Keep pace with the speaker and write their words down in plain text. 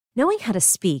Knowing how to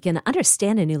speak and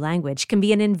understand a new language can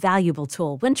be an invaluable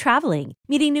tool when traveling,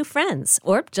 meeting new friends,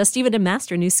 or just even to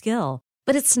master a new skill.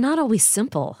 But it's not always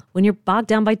simple when you're bogged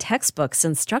down by textbooks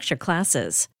and structured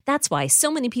classes. That's why so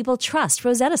many people trust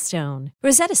Rosetta Stone.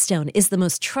 Rosetta Stone is the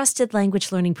most trusted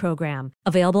language learning program,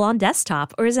 available on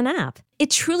desktop or as an app. It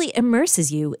truly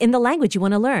immerses you in the language you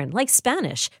want to learn, like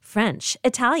Spanish, French,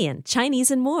 Italian,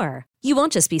 Chinese, and more. You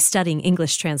won't just be studying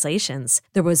English translations.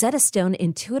 The Rosetta Stone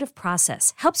intuitive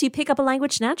process helps you pick up a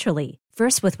language naturally,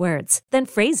 first with words, then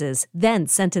phrases, then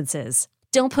sentences.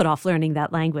 Don't put off learning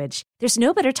that language. There's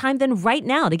no better time than right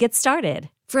now to get started.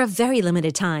 For a very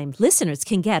limited time, listeners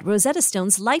can get Rosetta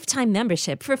Stone's lifetime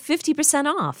membership for 50%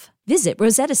 off. Visit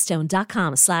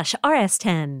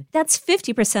rosettastone.com/rs10. That's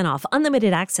 50% off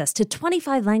unlimited access to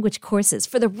 25 language courses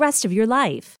for the rest of your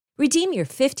life. Redeem your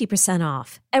 50%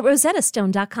 off at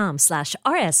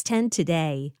rosettastone.com/rs10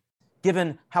 today.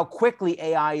 Given how quickly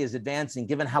AI is advancing,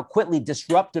 given how quickly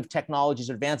disruptive technologies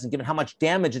are advancing, given how much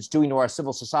damage it's doing to our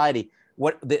civil society,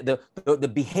 what the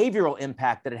behavioral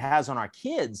impact that it has on our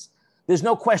kids, there's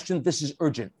no question this is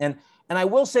urgent. And I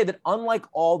will say that unlike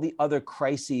all the other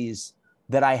crises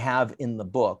that I have in the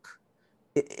book,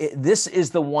 this is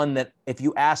the one that if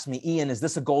you ask me, Ian, is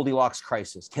this a Goldilocks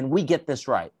crisis? Can we get this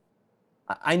right?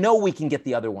 I know we can get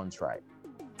the other ones right.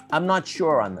 I'm not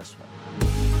sure on this one.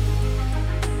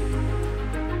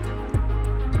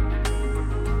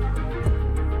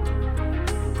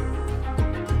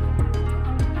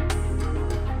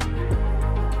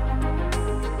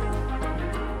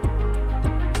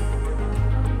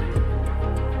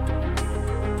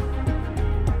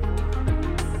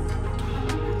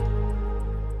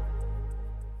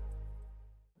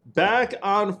 Back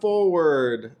on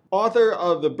Forward, author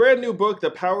of the brand new book,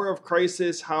 The Power of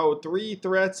Crisis, How Three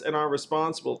Threats and Our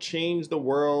Response Will Change the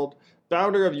World,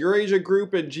 founder of Eurasia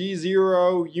Group and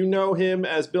G0. You know him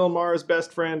as Bill Maher's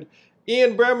best friend.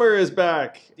 Ian Bremmer is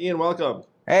back. Ian, welcome.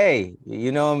 Hey,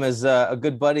 you know him as a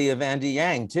good buddy of Andy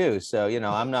Yang too. So, you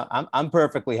know, I'm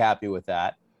perfectly happy with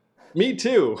that. Me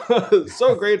too.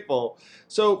 So grateful.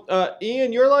 So,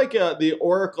 Ian, you're like the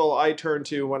oracle I turn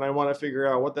to when I want to figure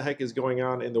out what the heck is going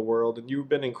on in the world. And you've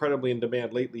been incredibly in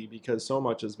demand lately because so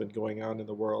much has been going on in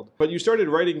the world. But you started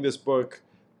writing this book,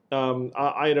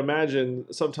 I'd imagine,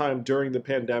 sometime during the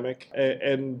pandemic.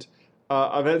 And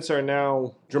events are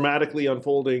now dramatically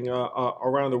unfolding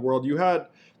around the world. You had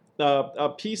a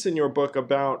piece in your book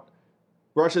about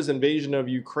Russia's invasion of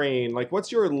Ukraine. Like,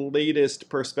 what's your latest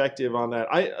perspective on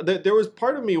that? There was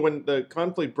part of me when the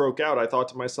conflict broke out, I thought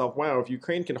to myself, wow, if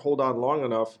Ukraine can hold on long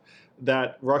enough,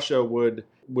 that Russia would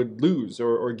lose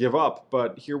or give up.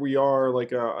 But here we are,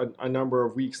 like a number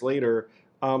of weeks later.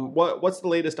 What's the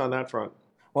latest on that front?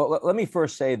 Well, let me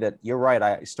first say that you're right.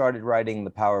 I started writing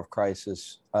The Power of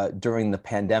Crisis during the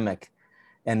pandemic.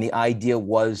 And the idea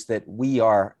was that we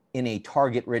are in a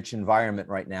target-rich environment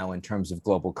right now in terms of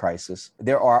global crisis.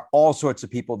 There are all sorts of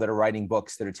people that are writing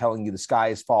books that are telling you the sky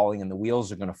is falling and the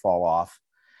wheels are going to fall off.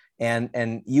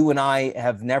 And you and I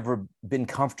have never been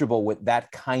comfortable with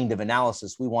that kind of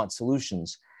analysis. We want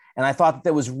solutions. And I thought that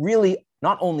there was really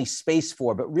not only space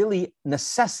for, but really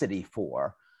necessity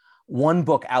for one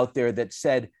book out there that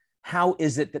said, how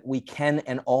is it that we can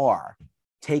and are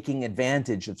taking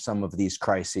advantage of some of these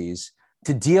crises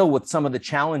to deal with some of the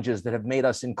challenges that have made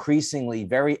us increasingly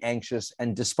very anxious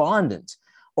and despondent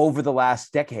over the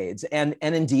last decades. And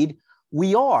indeed,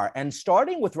 we are. And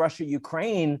starting with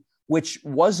Russia-Ukraine, which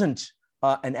wasn't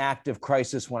an active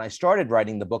crisis when I started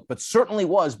writing the book, but certainly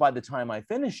was by the time I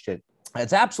finished it.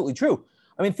 It's absolutely true.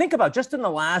 I mean, think about just in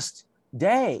the last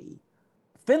day,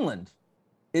 Finland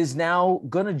is now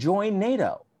going to join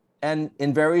NATO. And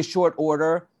in very short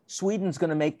order, Sweden's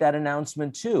going to make that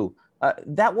announcement too.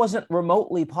 That wasn't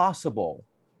remotely possible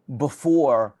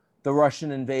before the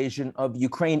Russian invasion of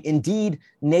Ukraine. Indeed,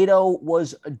 NATO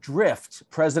was adrift.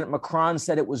 President Macron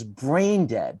said it was brain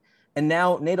dead. And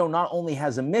now NATO not only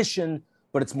has a mission,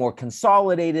 but it's more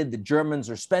consolidated. The Germans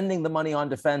are spending the money on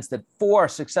defense that 4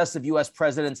 successive US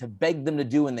presidents have begged them to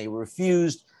do, and they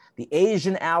refused. The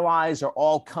Asian allies are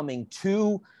all coming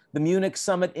to the Munich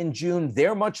summit in June.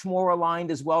 They're much more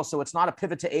aligned as well. So it's not a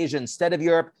pivot to Asia instead of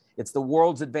Europe. It's the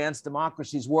world's advanced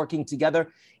democracies working together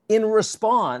in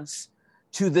response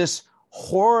to this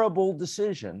horrible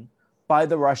decision by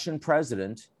the Russian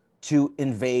president to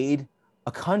invade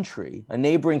a country, a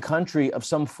neighboring country of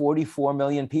some 44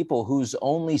 million people whose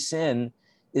only sin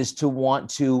is to want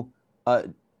to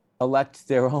elect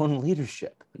their own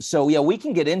leadership. So, yeah, we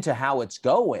can get into how it's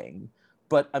going.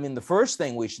 But I mean, the first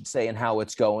thing we should say in how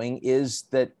it's going is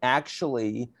that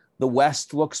actually the West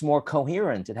looks more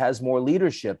coherent. It has more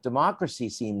leadership. Democracy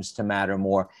seems to matter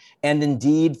more. And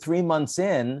indeed, 3 months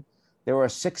in, there are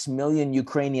 6 million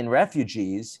Ukrainian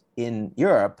refugees in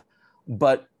Europe,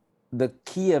 but the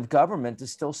Kiev government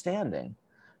is still standing.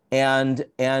 And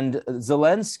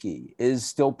Zelensky is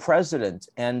still president.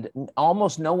 And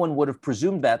almost no one would have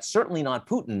presumed that, certainly not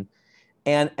Putin.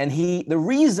 And the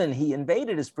reason he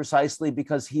invaded is precisely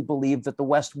because he believed that the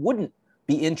West wouldn't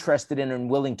be interested in and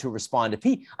willing to respond.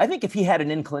 I think if he had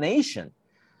an inclination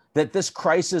that this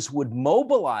crisis would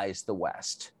mobilize the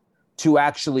West to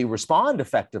actually respond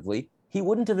effectively, he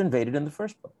wouldn't have invaded in the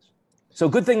first place. So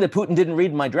good thing that Putin didn't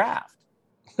read my draft.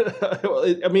 Well,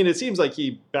 it seems like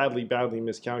he badly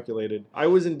miscalculated. I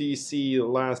was in D.C.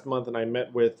 last month, and I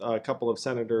met with a couple of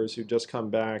senators who just come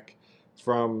back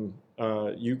from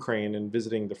Ukraine and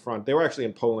visiting the front. They were actually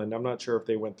in Poland. I'm not sure if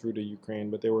they went through to Ukraine,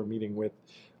 but they were meeting with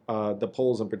the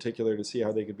Poles in particular to see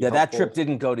how they could be helpful. That trip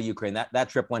didn't go to Ukraine. That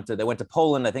trip went to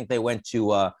Poland. I think they went to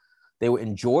they were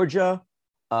in Georgia,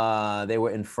 they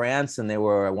were in France, and they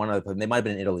were they might have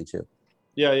been in Italy too.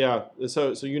 Yeah.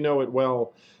 So you know it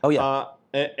well. Oh yeah.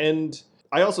 And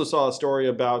I also saw a story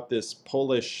about this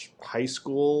Polish high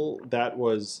school that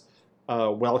was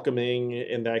welcoming.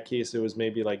 In that case, it was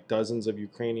maybe like dozens of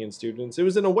Ukrainian students. It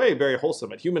was in a way very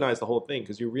wholesome. It humanized the whole thing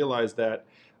because you realize that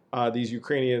these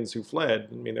Ukrainians who fled,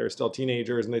 they're still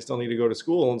teenagers and they still need to go to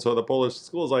school. And so the Polish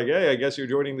school is like, hey, I guess you're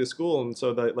joining this school. And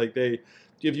so that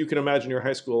if you can imagine your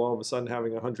high school all of a sudden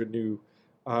having 100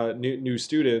 new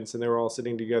students, and they were all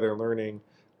sitting together learning.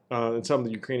 And some of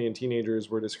the Ukrainian teenagers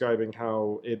were describing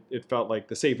how it felt like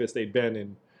the safest they'd been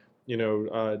in,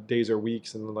 days or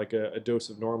weeks, and like a dose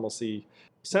of normalcy.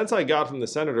 Sense I got from the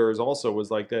senators also was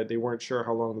like that they weren't sure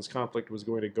how long this conflict was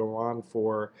going to go on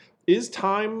for. Is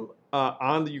time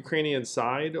on the Ukrainian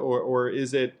side, or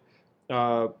is it?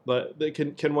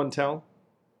 Can one tell?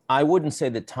 I wouldn't say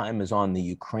that time is on the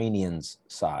Ukrainians'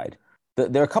 side.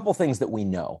 There are a couple things that we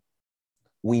know.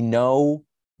 We know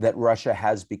that Russia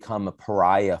has become a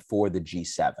pariah for the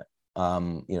G7.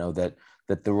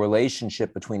 That the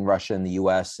relationship between Russia and the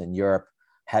US and Europe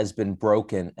has been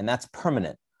broken, and that's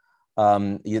permanent.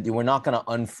 We're not going to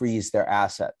unfreeze their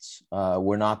assets.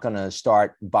 We're not going to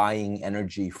start buying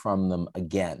energy from them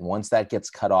again. Once that gets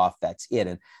cut off, that's it.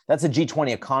 And that's a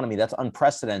G20 economy. That's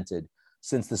unprecedented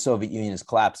since the Soviet Union has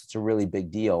collapsed. It's a really big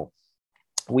deal.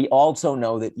 We also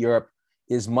know that Europe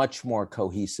is much more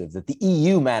cohesive, that the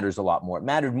EU matters a lot more. It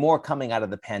mattered more coming out of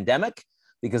the pandemic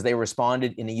because they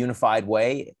responded in a unified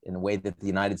way, in a way that the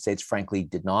United States, frankly,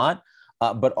 did not,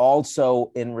 but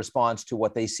also in response to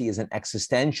what they see as an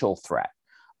existential threat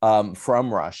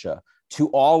from Russia to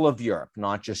all of Europe,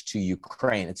 not just to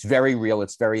Ukraine. It's very real.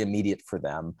 It's very immediate for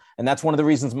them. And that's one of the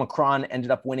reasons Macron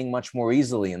ended up winning much more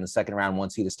easily in the second round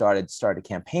once he started a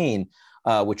campaign,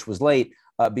 which was late.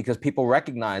 Because people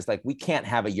recognize, we can't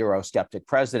have a Eurosceptic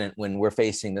president when we're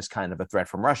facing this kind of a threat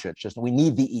from Russia. It's just, we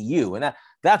need the EU. And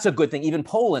that's a good thing. Even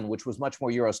Poland, which was much more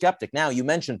Eurosceptic. Now, you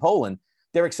mentioned Poland.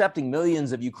 They're accepting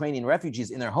millions of Ukrainian refugees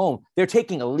in their home. They're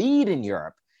taking a lead in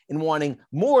Europe in wanting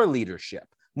more leadership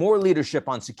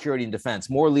on security and defense,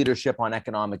 more leadership on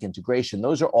economic integration.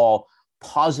 Those are all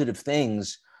positive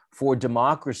things for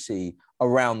democracy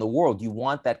around the world. You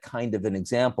want that kind of an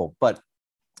example. But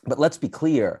let's be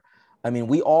clear.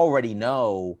 We already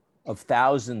know of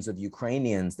thousands of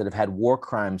Ukrainians that have had war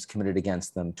crimes committed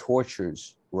against them,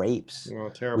 tortures, rapes. Oh,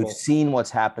 terrible. We've seen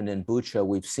what's happened in Bucha.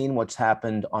 We've seen what's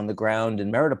happened on the ground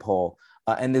in Melitopol.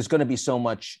 And there's going to be so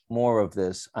much more of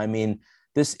this.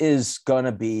 This is going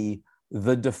to be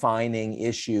the defining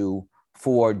issue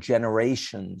for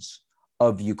generations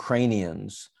of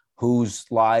Ukrainians whose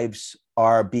lives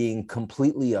are being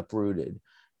completely uprooted.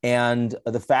 And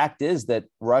the fact is that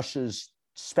Russia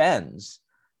spends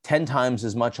 10 times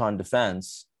as much on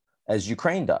defense as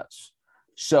Ukraine does.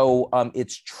 So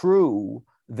it's true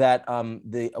that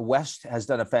the West has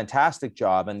done a fantastic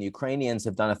job, and the Ukrainians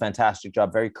have done a fantastic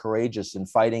job, very courageous in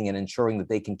fighting and ensuring that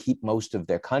they can keep most of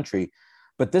their country.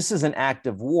 But this is an act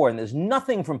of war, and there's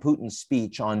nothing from Putin's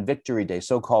speech on Victory Day,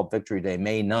 so-called Victory Day,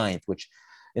 May 9th, which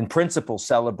in principle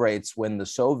celebrates when the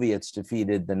Soviets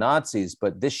defeated the Nazis.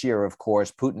 But this year, of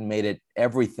course, Putin made it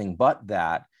everything but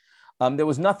that. There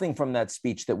was nothing from that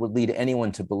speech that would lead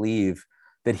anyone to believe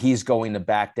that he's going to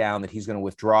back down, that he's going to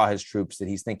withdraw his troops, that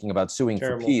he's thinking about suing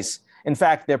for peace. In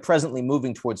fact, they're presently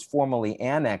moving towards formally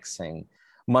annexing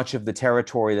much of the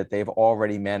territory that they've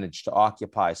already managed to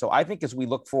occupy. So I think as we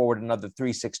look forward another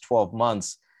 3, 6, 12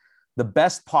 months, the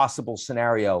best possible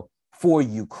scenario for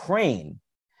Ukraine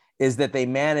is that they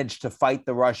manage to fight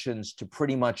the Russians to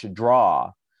pretty much a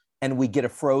draw, and we get a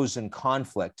frozen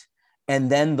conflict.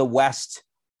 And then the West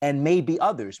and maybe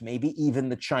others, maybe even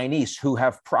the Chinese, who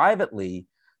have privately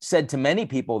said to many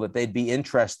people that they'd be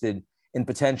interested in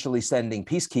potentially sending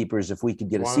peacekeepers if we could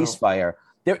get a ceasefire.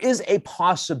 There is a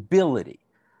possibility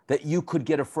that you could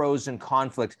get a frozen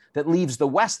conflict that leaves the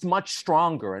West much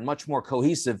stronger and much more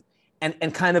cohesive, and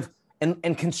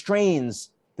constrains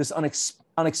this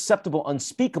unacceptable,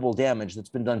 unspeakable damage that's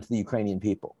been done to the Ukrainian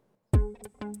people.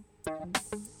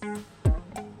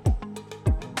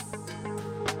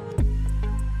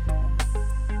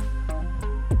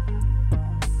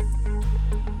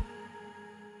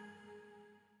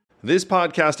 This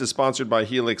podcast is sponsored by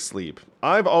Helix Sleep.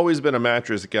 I've always been a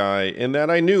mattress guy in that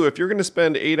I knew if you're going to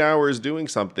spend 8 hours doing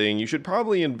something, you should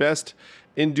probably invest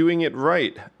in doing it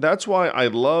right. That's why I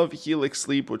love Helix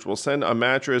Sleep, which will send a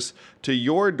mattress to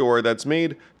your door that's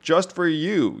made just for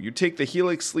you. You take the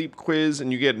Helix Sleep quiz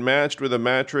and you get matched with a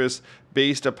mattress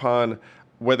based upon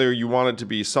whether you want it to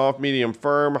be soft, medium,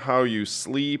 firm, how you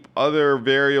sleep, other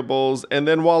variables, and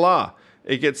then voila,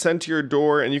 it gets sent to your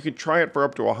door and you can try it for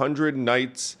up to 100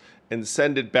 nights and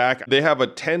send it back. They have a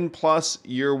 10+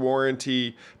 year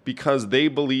warranty because they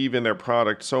believe in their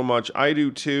product so much. I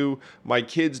do too. My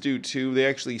kids do too. They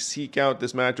actually seek out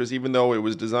this mattress even though it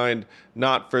was designed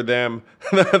not for them.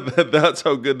 That's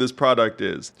how good this product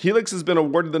is. Helix has been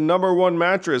awarded the #1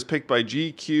 mattress picked by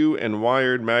GQ and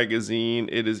Wired magazine.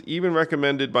 It is even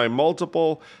recommended by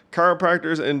multiple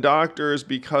chiropractors and doctors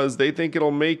because they think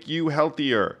it'll make you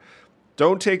healthier.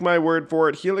 Don't take my word for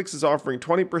it. Helix is offering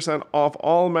 20% off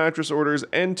all mattress orders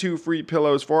and 2 free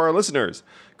pillows for our listeners.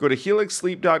 Go to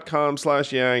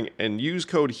helixsleep.com/yang and use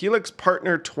code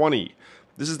HelixPartner20.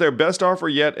 This is their best offer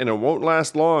yet, and it won't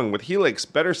last long. With Helix,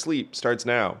 better sleep starts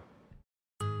now.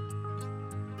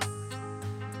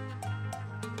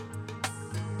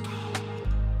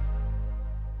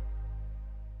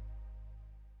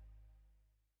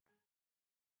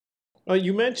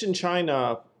 You mentioned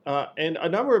China. And a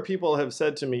number of people have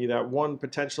said to me that one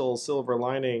potential silver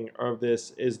lining of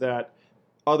this is that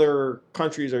other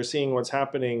countries are seeing what's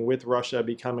happening with Russia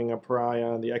becoming a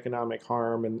pariah and the economic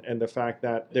harm and the fact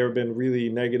that there have been really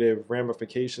negative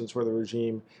ramifications for the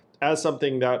regime as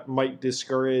something that might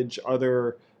discourage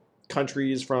other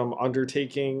countries from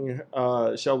undertaking,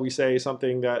 shall we say,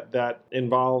 something that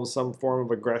involves some form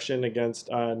of aggression against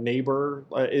a neighbor.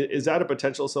 Is that a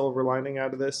potential silver lining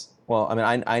out of this? Well, I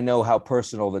mean, I know how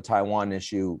personal the Taiwan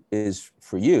issue is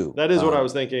for you. That is what I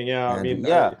was thinking. Yeah, I mean,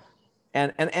 yeah.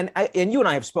 And you and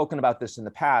I have spoken about this in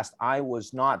the past. I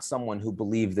was not someone who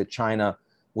believed that China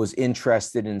was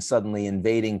interested in suddenly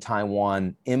invading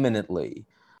Taiwan imminently.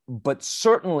 But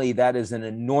certainly that is an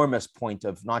enormous point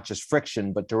of not just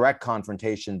friction, but direct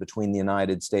confrontation between the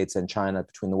United States and China,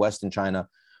 between the West and China.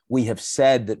 We have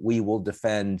said that we will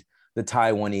defend the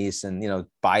Taiwanese, and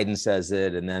Biden says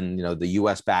it, and then the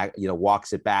U.S.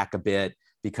 walks it back a bit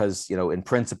because in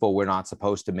principle we're not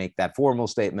supposed to make that formal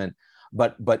statement,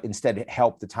 but instead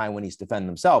help the Taiwanese defend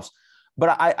themselves.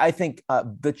 But I think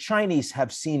the Chinese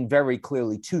have seen very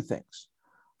clearly two things.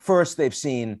 First, they've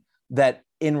seen that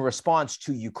in response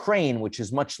to Ukraine, which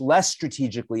is much less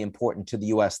strategically important to the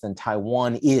U.S. than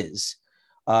Taiwan is,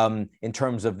 in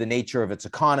terms of the nature of its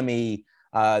economy,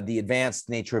 the advanced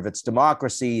nature of its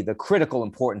democracy, the critical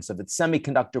importance of its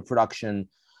semiconductor production.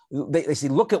 They say,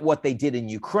 look at what they did in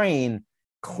Ukraine.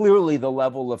 Clearly, the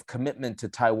level of commitment to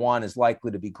Taiwan is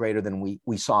likely to be greater than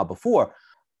we saw before.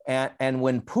 And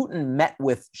when Putin met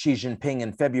with Xi Jinping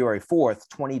on February 4th,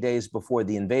 20 days before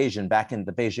the invasion, back in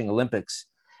the Beijing Olympics,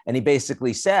 and he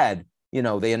basically said,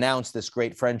 they announced this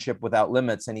great friendship without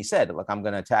limits. And he said, look, I'm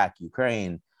going to attack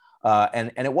Ukraine.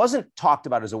 And it wasn't talked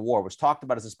about as a war. It was talked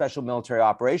about as a special military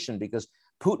operation because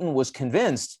Putin was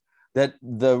convinced that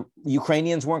the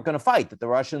Ukrainians weren't going to fight, that the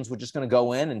Russians were just going to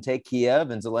go in and take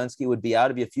Kiev and Zelensky would be out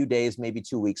of a few days, maybe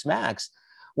 2 weeks max.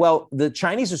 Well, the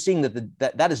Chinese are seeing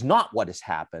that is not what has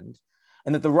happened,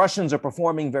 and that the Russians are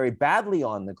performing very badly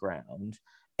on the ground.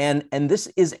 And this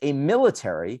is a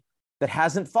military that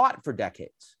hasn't fought for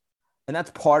decades. And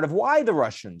that's part of why the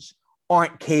Russians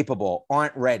aren't capable,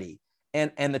 aren't ready.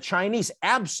 And the Chinese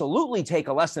absolutely take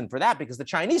a lesson for that because the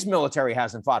Chinese military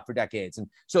hasn't fought for decades. And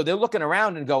so they're looking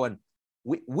around and going,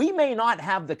 we may not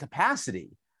have the capacity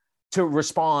to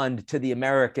respond to the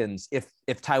Americans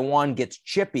if Taiwan gets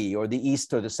chippy or the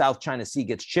East or the South China Sea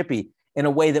gets chippy in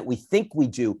a way that we think we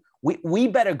do. We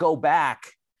better go back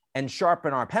and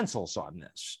sharpen our pencils on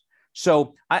this.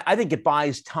 So I think it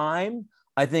buys time.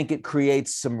 I think it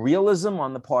creates some realism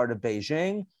on the part of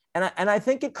Beijing. And I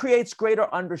think it creates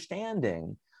greater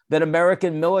understanding that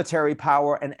American military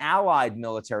power and allied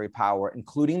military power,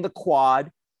 including the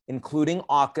Quad, including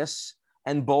AUKUS,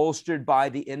 and bolstered by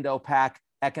the Indo-Pac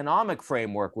economic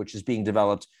framework which is being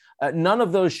developed, none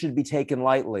of those should be taken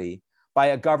lightly by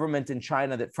a government in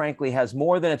China that frankly has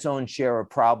more than its own share of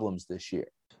problems this year.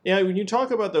 Yeah, when you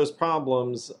talk about those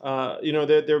problems,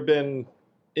 there have been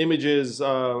images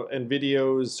and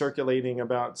videos circulating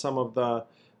about some of the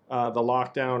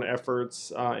lockdown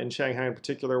efforts in Shanghai in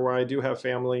particular, where I do have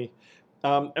family.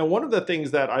 And one of the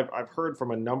things that I've heard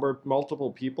from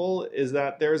multiple people is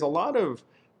that there's a lot of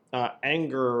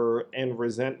anger and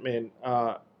resentment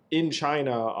in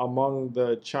China among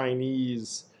the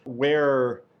Chinese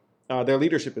where their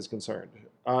leadership is concerned.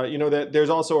 That there's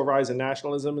also a rise in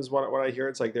nationalism is what I hear.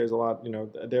 It's like there's a lot,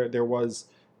 there was,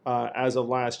 as of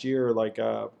last year,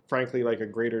 frankly, like a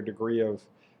greater degree of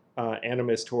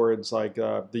animus towards like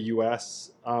the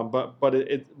U.S. But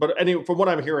anyway, from what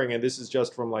I'm hearing, and this is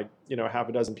just from half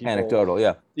a dozen people. Anecdotal,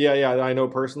 yeah. Yeah, I know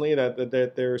personally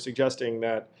that they're suggesting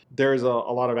that there's a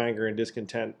lot of anger and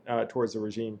discontent towards the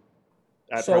regime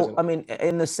at present. I mean,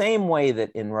 in the same way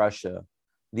that in Russia,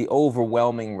 the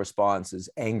overwhelming response is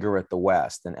anger at the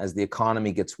West. And as the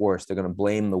economy gets worse, they're going to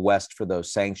blame the West for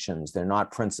those sanctions. They're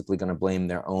not principally going to blame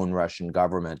their own Russian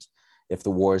government. If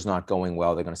the war is not going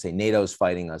well, they're going to say NATO's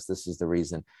fighting us. This is the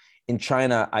reason. In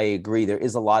China, I agree. There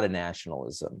is a lot of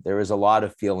nationalism. There is a lot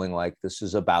of feeling like this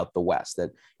is about the West,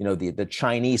 that, the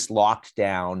Chinese locked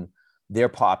down their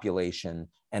population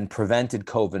and prevented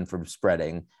COVID from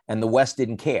spreading, and the West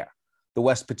didn't care. The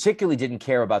West particularly didn't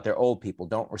care about their old people,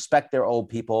 don't respect their old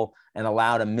people, and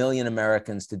allowed 1 million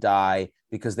Americans to die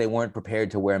because they weren't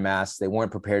prepared to wear masks. They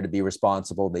weren't prepared to be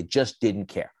responsible. They just didn't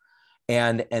care.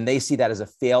 And they see that as a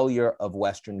failure of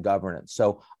Western governance.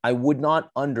 So I would not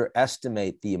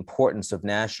underestimate the importance of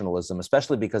nationalism,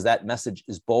 especially because that message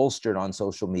is bolstered on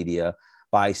social media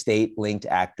by state-linked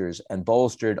actors and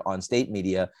bolstered on state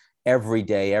media every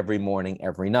day, every morning,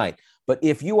 every night. But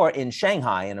if you are in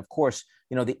Shanghai, and of course,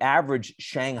 the average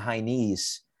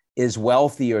Shanghainese is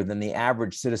wealthier than the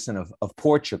average citizen of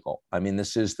Portugal. I mean,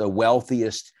 this is the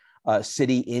wealthiest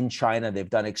city in China. They've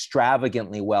done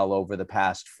extravagantly well over the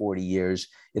past 40 years.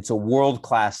 It's a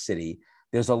world-class city.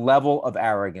 There's a level of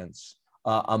arrogance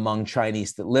among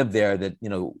Chinese that live there that,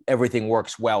 everything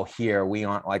works well here. We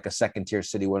aren't like a second-tier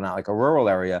city. We're not like a rural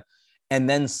area. And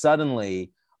then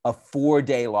suddenly a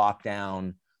 4-day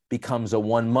lockdown becomes a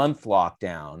 1-month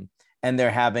lockdown, and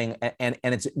they're having, and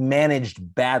it's managed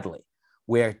badly,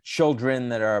 where children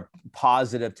that are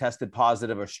tested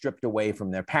positive, are stripped away from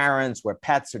their parents, where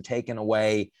pets are taken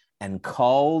away and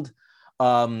culled,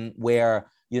 where,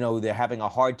 they're having a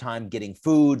hard time getting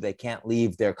food. They can't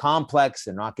leave their complex.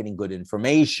 They're not getting good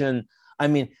information. I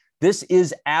mean, this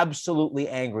is absolutely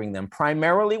angering them,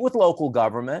 primarily with local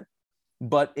government,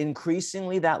 but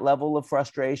increasingly that level of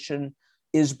frustration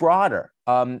is broader.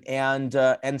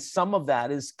 And some of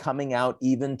that is coming out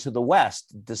even to the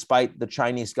West, despite the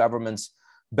Chinese government's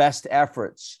best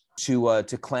efforts to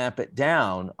clamp it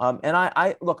down. And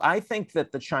I think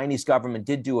that the Chinese government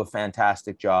did do a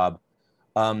fantastic job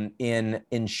in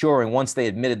ensuring, once they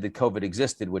admitted that COVID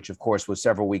existed, which of course was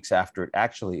several weeks after it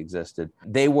actually existed,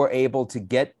 they were able to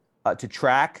get to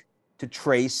track, to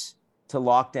trace, to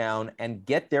lock down, and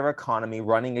get their economy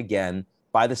running again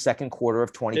by the second quarter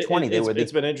of 2020.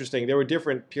 It's been interesting. There were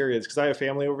different periods because I have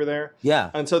family over there. Yeah.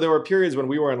 And so there were periods when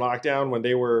we were in lockdown when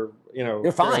they were,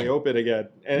 they're fine, fairly open again.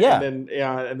 And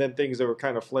then things that were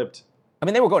kind of flipped. I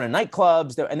mean, they were going to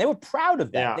nightclubs and they were proud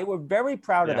of that. Yeah. They were very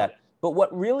proud of that. But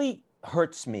what really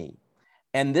hurts me,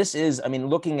 and this is, I mean,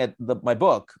 looking at my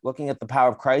book, looking at The Power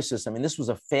of Crisis, I mean, this was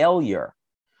a failure,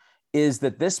 is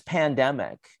that this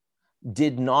pandemic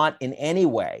did not in any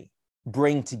way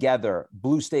bring together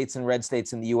blue states and red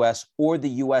states in the US, or the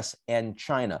US and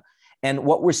China. And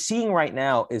what we're seeing right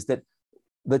now is that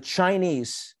the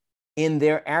Chinese, in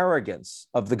their arrogance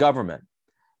of the government,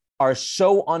 are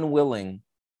so unwilling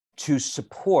to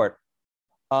support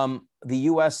the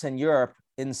US and Europe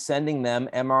in sending them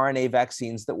mRNA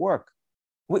vaccines that work.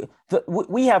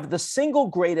 We have the single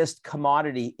greatest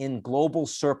commodity in global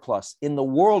surplus in the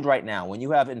world right now. When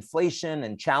you have inflation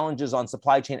and challenges on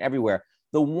supply chain everywhere,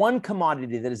 the one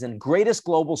commodity that is in greatest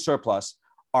global surplus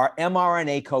are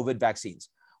mRNA COVID vaccines.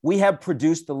 We have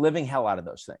produced the living hell out of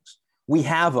those things. We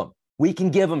have them. We can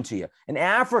give them to you. In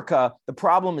Africa, the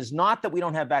problem is not that we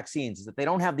don't have vaccines, it's that they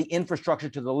don't have the infrastructure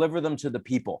to deliver them to the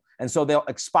people. And so they'll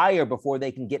expire before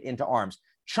they can get into arms.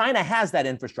 China has that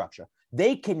infrastructure.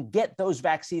 They can get those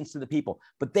vaccines to the people,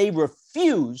 but they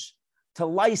refuse to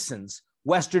license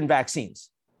Western vaccines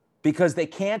because they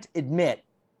can't admit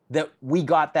that we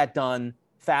got that done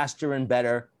faster and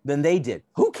better than they did.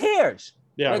 Who cares?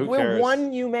 Yeah, Like who we're cares?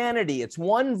 one humanity. It's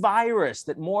one virus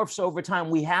that morphs over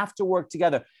time. We have to work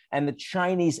together. And the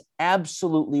Chinese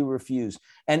absolutely refuse.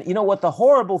 And you know what the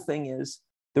horrible thing is?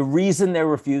 The reason they're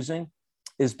refusing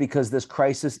is because this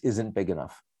crisis isn't big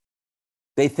enough.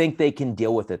 They think they can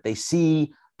deal with it. They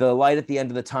see the light at the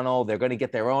end of the tunnel. They're going to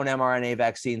get their own mRNA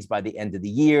vaccines by the end of the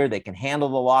year. They can handle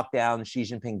the lockdown. Xi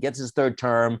Jinping gets his third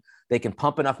term. They can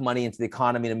pump enough money into the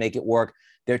economy to make it work.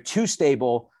 They're too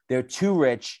stable. They're too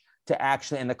rich to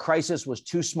actually, and the crisis was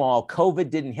too small. COVID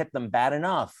didn't hit them bad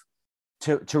enough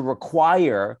to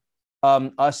require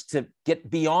us to get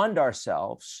beyond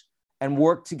ourselves and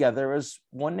work together as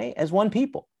one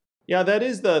people. Yeah, that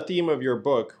is the theme of your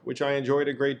book, which I enjoyed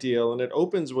a great deal. And it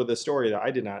opens with a story that I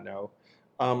did not know,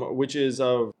 which is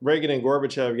of Reagan and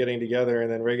Gorbachev getting together.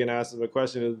 And then Reagan asks him a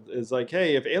question is like,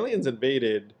 hey, if aliens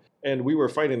invaded and we were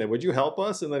fighting them, would you help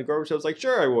us? And then Gorbachev's like,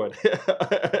 sure, I would.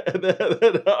 And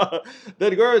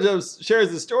then Gorbachev shares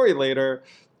the story later.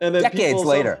 And then decades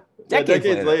later.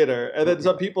 And then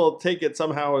some people take it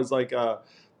somehow as like a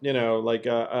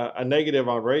negative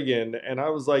on Reagan. And I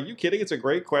was like, you kidding? It's a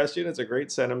great question. It's a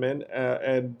great sentiment.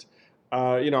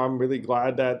 I'm really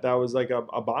glad that was like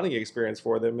a bonding experience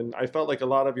for them. And I felt like a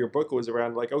lot of your book was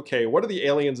around like, okay, what are the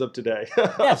aliens of today?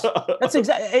 Yes, that's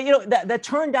exactly, that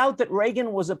turned out that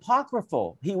Reagan was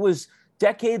apocryphal. He was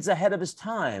decades ahead of his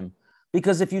time.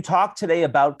 Because if you talk today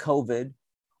about COVID,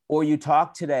 or you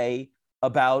talk today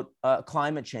about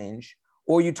climate change,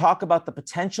 or you talk about the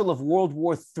potential of World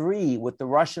War III with the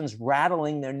Russians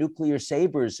rattling their nuclear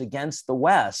sabers against the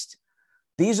West,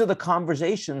 these are the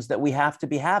conversations that we have to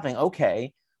be having.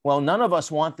 Okay, well, none of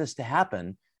us want this to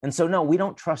happen. And so, no, we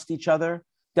don't trust each other.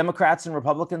 Democrats and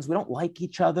Republicans, we don't like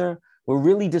each other. We're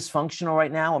really dysfunctional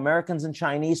right now. Americans and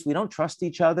Chinese, we don't trust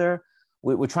each other.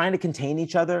 We're trying to contain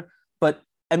each other. But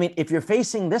I mean, if you're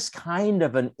facing this kind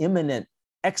of an imminent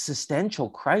existential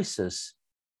crisis,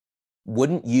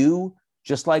 wouldn't you,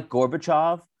 just like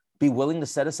Gorbachev, be willing to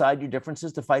set aside your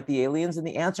differences to fight the aliens? And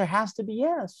the answer has to be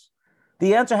yes.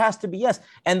 The answer has to be yes.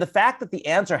 And the fact that the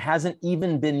answer hasn't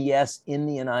even been yes in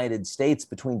the United States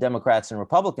between Democrats and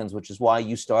Republicans, which is why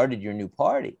you started your new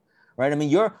party, right? I mean,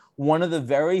 you're one of the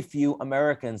very few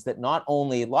Americans that not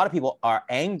only, a lot of people are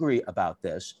angry about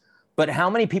this, but how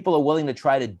many people are willing to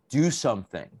try to do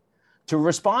something to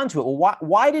respond to it? Well,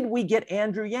 why did we get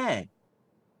Andrew Yang?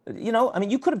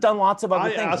 You could have done lots of other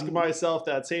things. I ask myself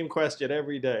that same question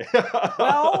every day.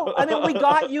 Well, we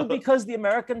got you because the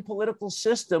American political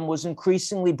system was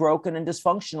increasingly broken and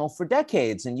dysfunctional for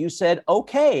decades. And you said,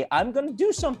 okay, I'm going to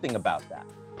do something about that.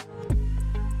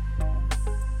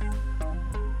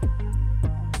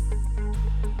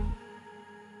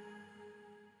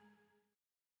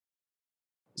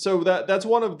 So that's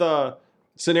one of the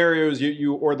scenarios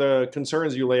you or the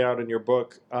concerns you lay out in your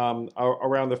book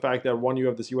around the fact that, one, you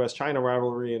have this U.S.-China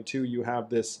rivalry, and two, you have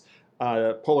this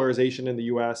polarization in the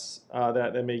U.S.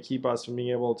 That may keep us from being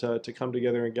able to come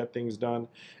together and get things done.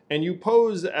 And you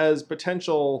pose as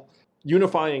potential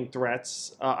unifying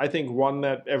threats, I think one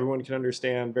that everyone can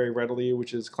understand very readily,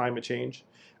 which is climate change.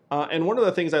 And one of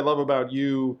the things I love about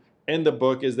you and the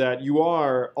book is that you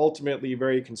are ultimately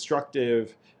very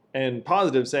constructive and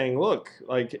positive, saying, look,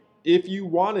 like, if you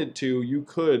wanted to, you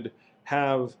could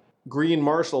have green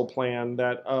Marshall Plan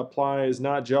that applies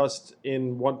not just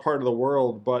in one part of the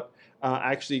world, but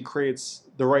actually creates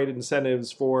the right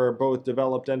incentives for both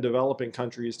developed and developing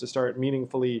countries to start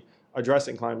meaningfully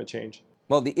addressing climate change.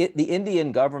 Well, the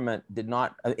Indian government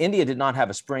India did not have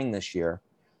a spring this year.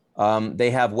 They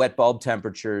have wet bulb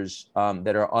temperatures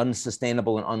that are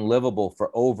unsustainable and unlivable for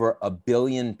over 1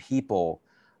 billion people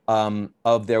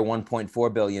of their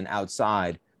 1.4 billion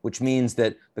outside, which means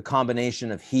that the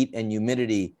combination of heat and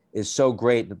humidity is so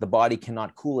great that the body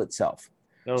cannot cool itself.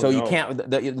 You can't,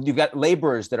 you've got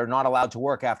laborers that are not allowed to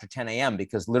work after 10 a.m.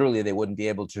 because literally they wouldn't be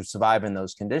able to survive in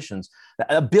those conditions.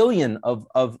 1 billion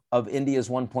of India's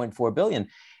 1.4 billion.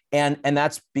 And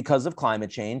that's because of climate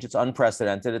change. It's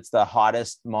unprecedented. It's the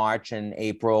hottest March and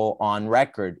April on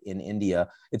record in India.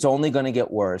 It's only going to get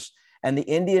worse. And the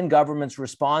Indian government's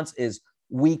response is,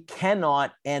 we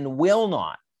cannot and will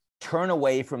not turn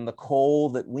away from the coal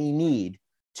that we need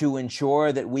to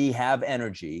ensure that we have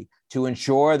energy, to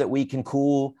ensure that we can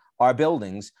cool our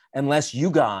buildings, unless you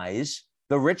guys,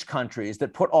 the rich countries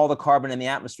that put all the carbon in the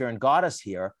atmosphere and got us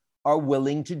here, are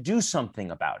willing to do something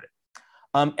about it.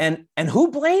 And who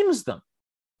blames them?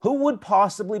 Who would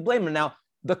possibly blame them? Now,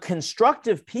 the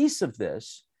constructive piece of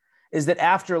this is that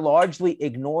after largely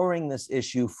ignoring this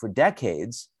issue for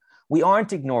decades, we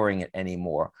aren't ignoring it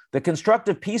anymore. The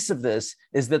constructive piece of this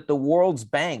is that the world's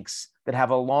banks that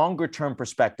have a longer term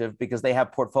perspective because they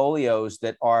have portfolios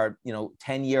that are,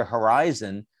 10-year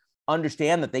horizon,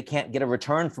 understand that they can't get a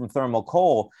return from thermal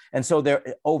coal. And so they're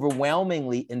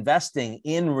overwhelmingly investing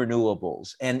in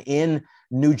renewables and in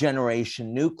new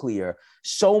generation nuclear,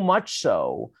 so much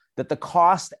so that the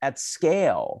cost at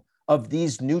scale of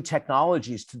these new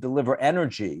technologies to deliver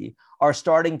energy are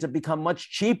starting to become much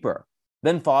cheaper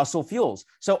than fossil fuels.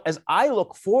 So as I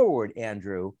look forward,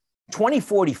 Andrew,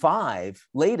 2045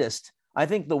 latest, I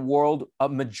think a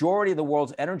majority of the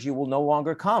world's energy will no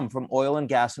longer come from oil and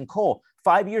gas and coal.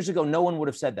 5 years ago, no one would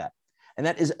have said that. And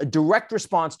that is a direct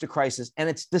response to crisis. And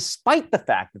it's despite the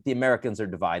fact that the Americans are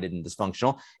divided and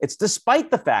dysfunctional. It's despite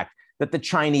the fact that the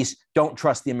Chinese don't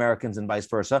trust the Americans and vice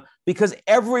versa, because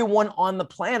everyone on the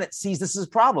planet sees this as a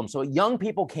problem. So young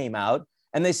people came out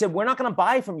and they said, we're not going to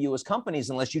buy from you as companies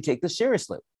unless you take this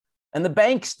seriously. And the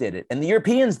banks did it, and the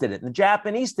Europeans did it, and the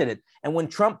Japanese did it. And when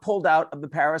Trump pulled out of the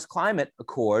Paris Climate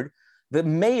Accord, the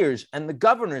mayors and the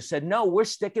governors said, no, we're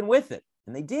sticking with it.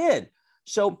 And they did.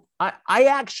 So I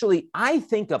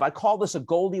call this a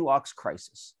Goldilocks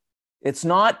crisis. It's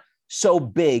not so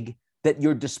big that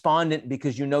you're despondent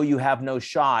because you know you have no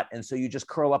shot, and so you just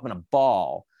curl up in a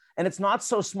ball. And it's not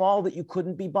so small that you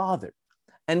couldn't be bothered.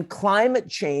 And climate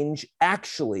change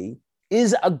actually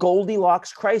is a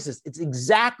Goldilocks crisis. It's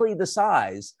exactly the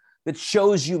size that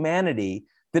shows humanity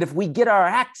that if we get our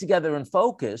act together and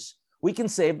focus, we can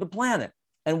save the planet.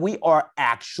 And we are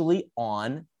actually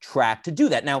on track to do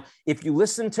that. Now, if you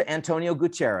listen to Antonio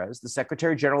Guterres, the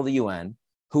Secretary General of the UN,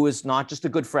 who is not just a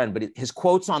good friend, but his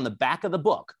quote's on the back of the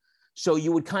book. So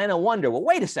you would kind of wonder, well,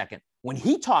 wait a second. When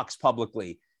he talks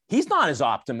publicly, he's not as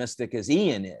optimistic as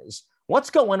Ian is. What's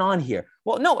going on here?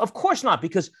 Well, no, of course not,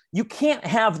 because you can't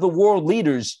have the world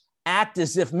leaders act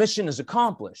as if mission is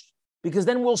accomplished, because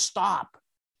then we'll stop.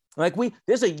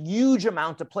 There's a huge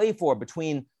amount to play for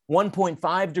between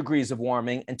 1.5 degrees of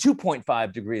warming and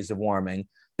 2.5 degrees of warming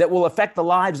that will affect the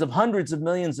lives of hundreds of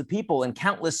millions of people and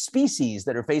countless species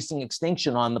that are facing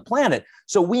extinction on the planet.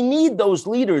 So we need those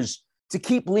leaders to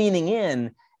keep leaning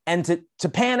in and to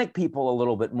panic people a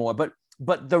little bit more.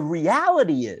 But the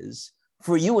reality is,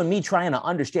 for you and me trying to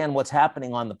understand what's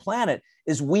happening on the planet,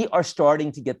 is we are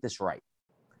starting to get this right.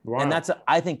 Wow. And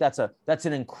I think that's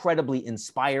an incredibly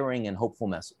inspiring and hopeful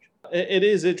message. It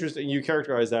is interesting you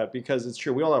characterize that, because it's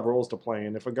true. We all have roles to play.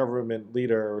 And if a government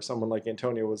leader or someone like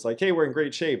Antonio was like, hey, we're in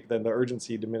great shape, then the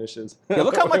urgency diminishes. Yeah,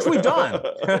 look how much we've done.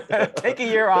 Take a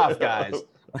year off, guys.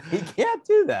 You can't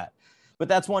do that. But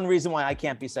that's one reason why I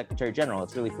can't be Secretary General.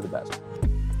 It's really for the best.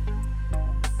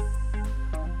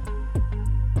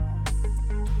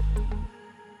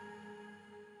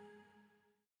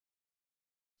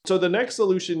 So the next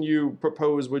solution you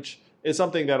propose, which is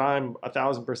something that I'm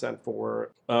 1,000%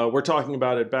 for, we're talking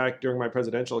about it back during my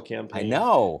presidential campaign.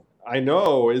 I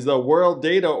know, is the World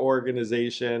Data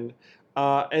Organization.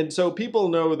 And so people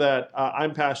know that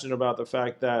I'm passionate about the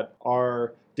fact that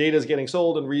our data is getting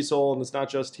sold and resold, and it's not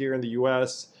just here in the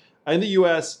U.S. In the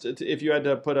U.S., if you had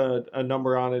to put a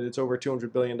number on it, it's over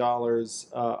 $200 billion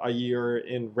a year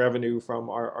in revenue from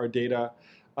our data.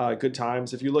 Good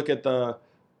times. If you look at the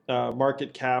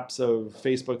market caps of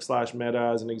Facebook/Meta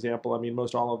as an example, I mean,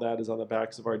 most all of that is on the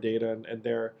backs of our data, and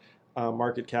their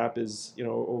market cap is,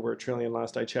 over $1 trillion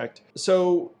last I checked.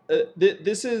 So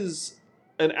this is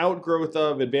an outgrowth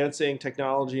of advancing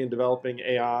technology and developing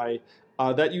AI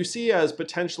that you see as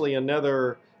potentially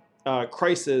another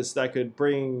crisis that could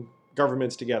bring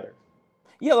governments together.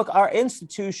 Yeah, look, our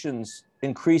institutions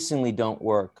increasingly don't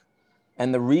work.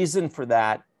 And the reason for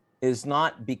that is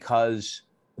not because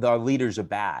our leaders are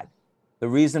bad. The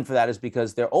reason for that is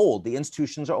because they're old. The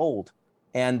institutions are old,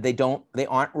 and they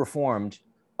aren't reformed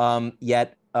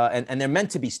yet. And they're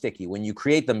meant to be sticky when you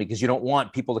create them, because you don't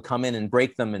want people to come in and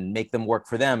break them and make them work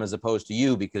for them, as opposed to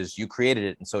you, because you created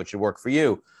it and so it should work for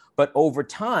you. But over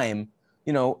time,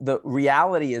 the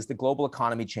reality is the global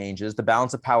economy changes, the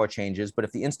balance of power changes. But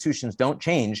if the institutions don't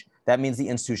change, that means the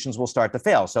institutions will start to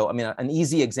fail. So, I mean, an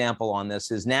easy example on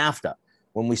this is NAFTA.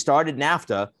 When we started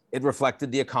NAFTA, it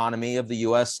reflected the economy of the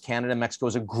US, Canada, Mexico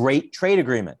as a great trade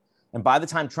agreement. And by the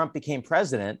time Trump became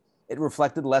president, it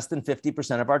reflected less than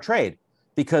 50% of our trade,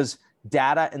 because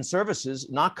data and services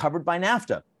not covered by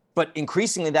NAFTA. But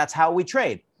increasingly, that's how we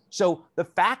trade. So the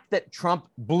fact that Trump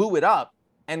blew it up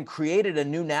and created a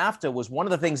new NAFTA was one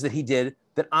of the things that he did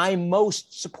that I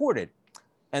most supported.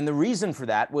 And the reason for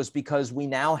that was because we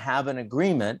now have an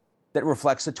agreement that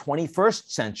reflects a 21st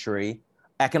century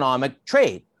economic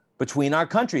trade between our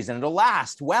countries, and it'll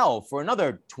last well for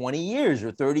another 20 years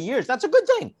or 30 years. That's a good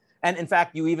thing. And in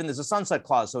fact, there's a sunset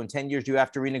clause. So in 10 years, you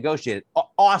have to renegotiate it.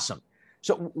 Awesome.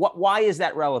 So why is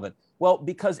that relevant? Well,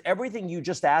 because everything you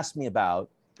just asked me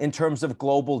about in terms of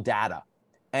global data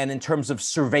and in terms of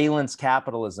surveillance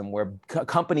capitalism, where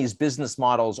companies' business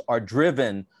models are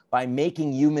driven by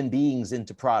making human beings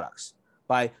into products,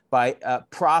 by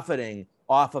profiting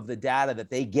off of the data that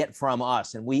they get from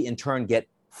us, and we in turn get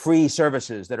free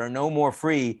services that are no more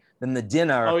free than the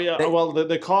dinner. Oh yeah, well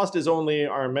the cost is only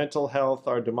our mental health,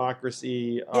 our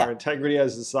democracy, our integrity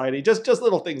as a society, just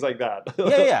little things like that.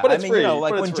 Yeah. But it's free.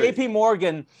 Like when JP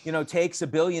Morgan, takes a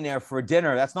billionaire for a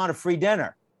dinner, that's not a free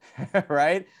dinner.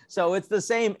 Right? So it's the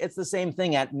same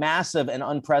thing at massive and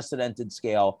unprecedented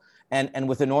scale, and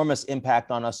with enormous impact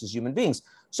on us as human beings.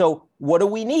 So what do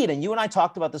we need? And you and I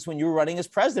talked about this when you were running as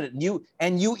president,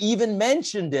 and you even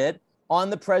mentioned it on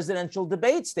the presidential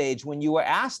debate stage when you were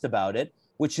asked about it,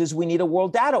 which is we need a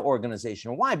World Data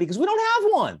Organization. Why? Because we don't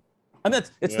have one. I mean,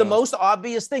 it's the most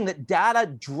obvious thing, that data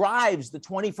drives the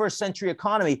 21st century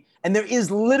economy, and there is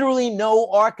literally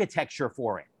no architecture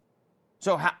for it.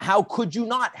 So how could you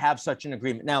not have such an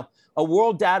agreement? Now, a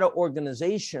World Data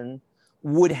Organization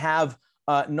would have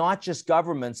not just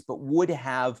governments, but would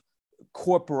have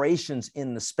corporations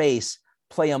in the space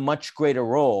play a much greater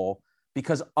role,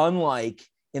 because unlike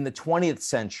in the 20th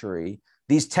century,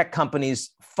 these tech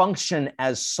companies function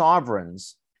as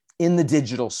sovereigns in the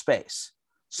digital space.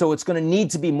 So it's going to need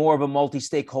to be more of a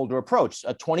multi-stakeholder approach.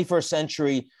 21st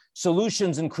century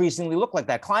solutions increasingly look like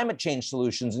that. Climate change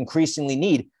solutions increasingly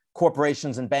need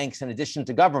corporations and banks in addition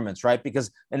to governments, right? Because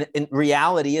in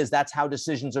reality is that's how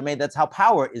decisions are made. That's how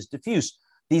power is diffused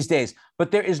these days.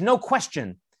 But there is no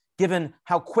question, given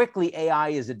how quickly AI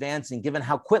is advancing, given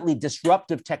how quickly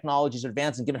disruptive technologies are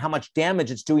advancing, given how much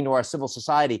damage it's doing to our civil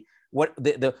society, what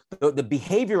the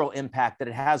behavioral impact that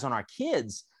it has on our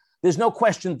kids, there's no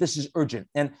question this is urgent.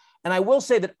 And I will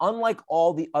say that unlike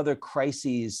all the other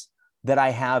crises that I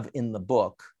have in the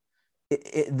book,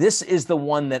 this is the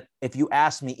one that, if you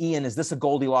ask me, Ian, is this a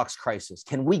Goldilocks crisis?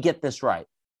 Can we get this right?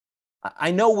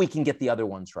 I know we can get the other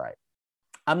ones right.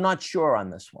 I'm not sure on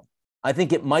this one. I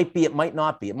think it might be, it might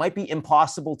not be. It might be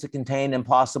impossible to contain,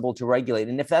 impossible to regulate.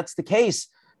 And if that's the case,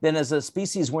 then as a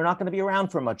species, we're not going to be around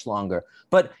for much longer.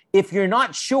 But if you're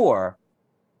not sure,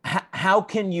 how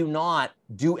can you not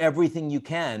do everything you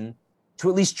can to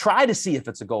at least try to see if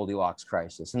it's a Goldilocks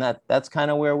crisis? And that's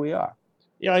kind of where we are.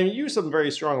 Yeah, I mean, you use some very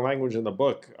strong language in the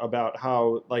book about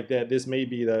how that this may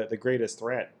be the greatest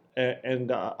threat,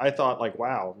 and I thought, like,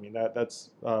 wow, I mean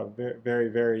that's very, very,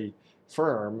 very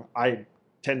firm. I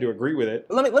tend to agree with it.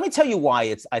 Let me tell you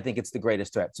why I think it's the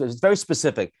greatest threat. So it's very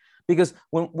specific, because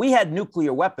when we had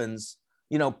nuclear weapons,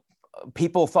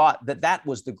 people thought that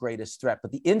was the greatest threat.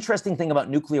 But the interesting thing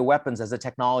about nuclear weapons as a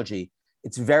technology,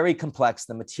 it's very complex.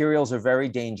 The materials are very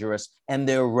dangerous and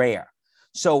they're rare.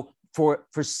 So for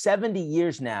 70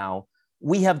 years now,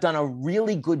 we have done a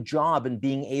really good job in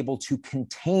being able to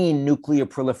contain nuclear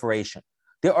proliferation.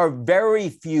 There are very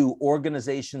few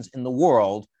organizations in the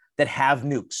world that have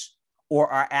nukes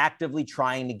or are actively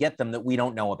trying to get them that we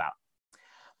don't know about.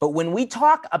 But when we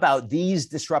talk about these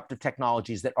disruptive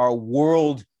technologies that are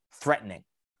world threatening,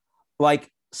 like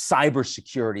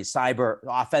cybersecurity,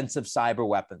 offensive cyber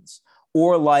weapons,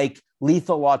 or like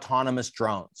lethal autonomous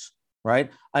drones,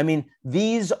 right? I mean,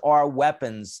 these are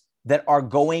weapons that are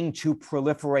going to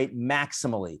proliferate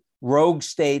maximally. Rogue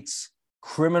states,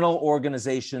 criminal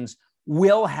organizations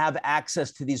will have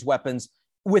access to these weapons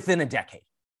within a decade.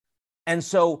 And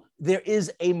so there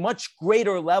is a much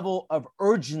greater level of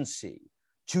urgency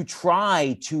to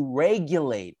try to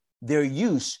regulate their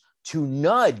use, to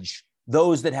nudge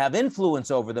those that have influence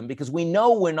over them, because we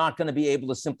know we're not going to be able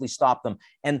to simply stop them.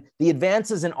 And the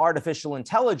advances in artificial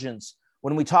intelligence,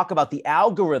 when we talk about the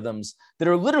algorithms that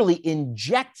are literally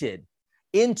injected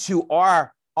into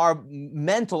our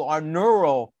mental, our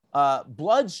neural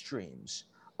bloodstreams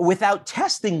without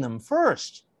testing them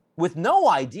first, with no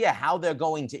idea how they're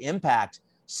going to impact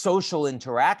social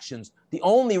interactions. The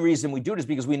only reason we do it is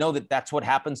because we know that that's what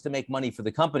happens to make money for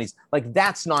the companies. Like,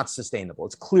 that's not sustainable.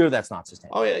 It's clear that's not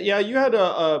sustainable. Oh, yeah. You had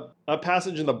a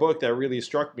passage in the book that really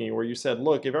struck me where you said,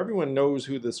 look, if everyone knows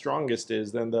who the strongest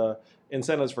is, then the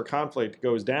incentives for conflict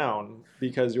goes down,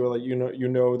 because you're like, you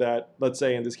know that, let's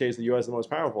say in this case, the U.S. is the most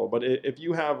powerful. But if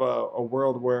you have a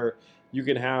world where you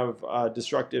can have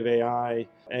destructive AI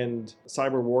and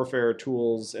cyber warfare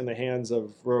tools in the hands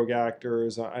of rogue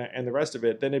actors and the rest of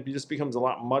it, then it just becomes a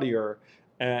lot muddier,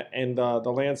 and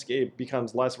the landscape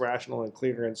becomes less rational and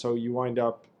clear. And so you wind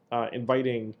up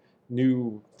inviting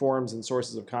new forms and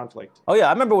sources of conflict. Oh, yeah.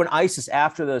 I remember when ISIS,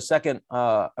 after the second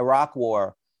Iraq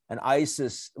war, and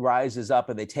ISIS rises up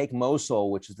and they take Mosul,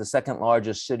 which is the second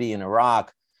largest city in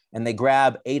Iraq, and they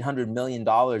grab $800 million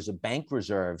of bank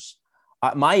reserves.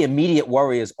 my immediate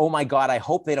worry is, oh my God, I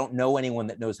hope they don't know anyone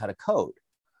that knows how to code.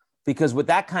 Because with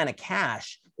that kind of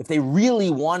cash, if they really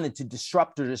wanted to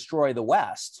disrupt or destroy the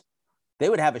West, they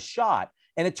would have a shot.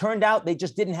 And it turned out they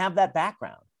just didn't have that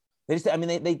background. They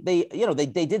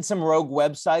did some rogue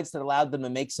websites that allowed them to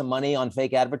make some money on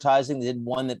fake advertising. They did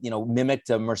one that, mimicked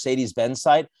a Mercedes-Benz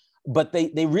site, but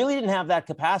they really didn't have that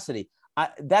capacity.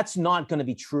 That's not going to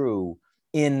be true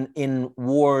in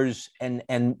wars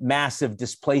and massive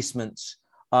displacements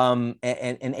and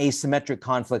asymmetric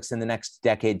conflicts in the next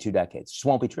decade, 2 decades. It just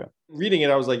won't be true. Reading it,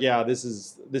 I was like, yeah, this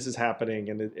is happening,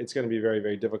 and it's going to be very,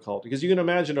 very difficult, because you can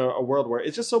imagine a world where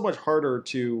it's just so much harder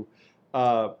to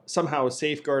somehow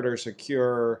safeguard or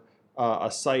secure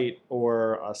a site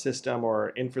or a system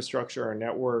or infrastructure or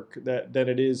network than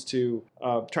it is to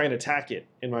try and attack it,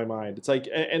 in my mind. It's like,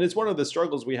 and it's one of the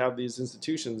struggles we have these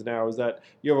institutions now, is that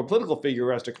you have a political figure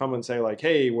who has to come and say like,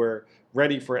 hey, we're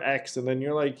ready for X. And then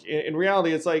you're like, in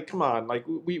reality, it's like, come on, like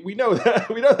we know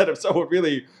that if someone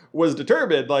really was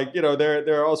determined, like,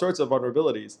 there are all sorts of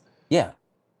vulnerabilities. Yeah.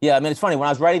 I mean, it's funny, when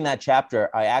I was writing that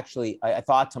chapter, I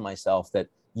thought to myself that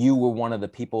you were one of the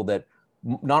people that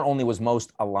not only was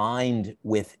most aligned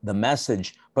with the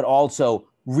message, but also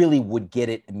really would get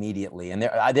it immediately. And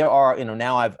there are,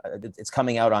 now it's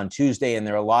coming out on Tuesday, and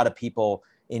there are a lot of people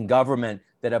in government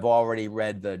that have already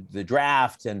read the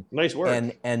draft. And nice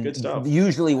work. And good stuff.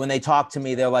 Usually when they talk to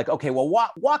me, they're like, okay, well,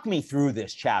 walk me through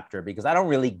this chapter, because I don't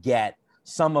really get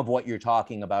some of what you're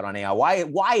talking about on AI.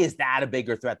 Why is that a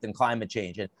bigger threat than climate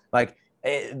change? And like,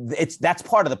 that's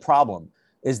part of the problem,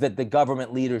 is that the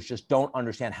government leaders just don't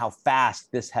understand how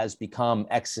fast this has become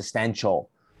existential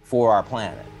for our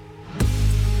planet.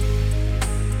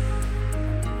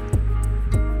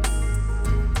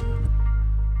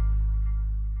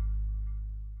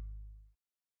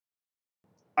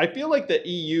 I feel like the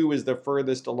EU is the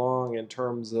furthest along in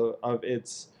terms of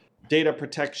its data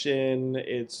protection,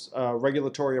 its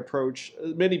regulatory approach.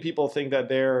 Many people think that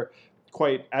they're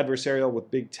quite adversarial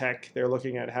with big tech. They're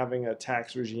looking at having a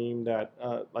tax regime that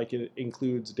it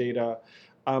includes data.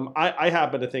 I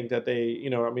happen to think that they,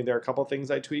 there are a couple of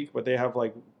things I tweak, but they have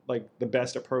like the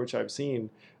best approach I've seen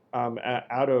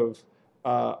out of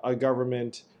a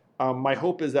government. My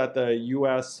hope is that the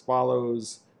U.S.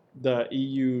 follows the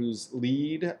EU's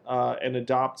lead and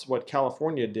adopts what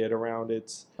California did around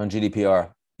its on GDPR.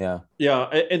 Yeah.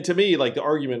 And to me, like, the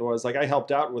argument was, like, I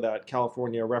helped out with that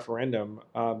California referendum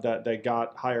that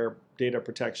got higher data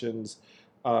protections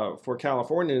for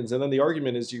Californians. And then the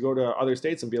argument is, you go to other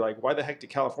states and be like, why the heck do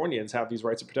Californians have these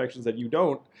rights and protections that you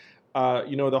don't?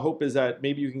 The hope is that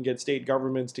maybe you can get state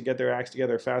governments to get their acts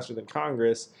together faster than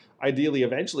Congress. Ideally,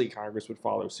 eventually Congress would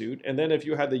follow suit. And then if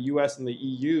you had the US and the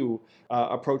EU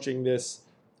approaching this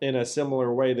in a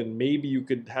similar way, then maybe you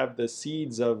could have the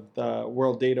seeds of the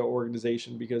World Data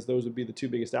Organization, because those would be the two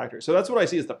biggest actors. So that's what I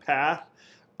see as the path.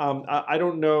 I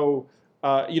don't know,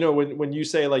 when you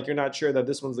say, like, you're not sure that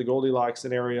this one's the Goldilocks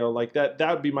scenario, like that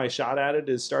would be my shot at it,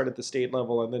 is start at the state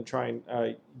level and then try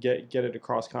and get it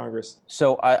across Congress.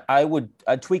 So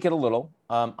I'd tweak it a little.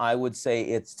 I would say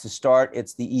it's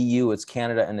the EU, it's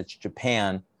Canada, and it's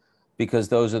Japan, because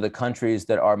those are the countries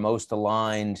that are most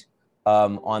aligned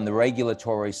on the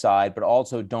regulatory side, but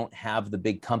also don't have the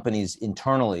big companies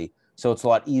internally. So it's a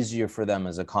lot easier for them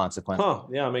as a consequence.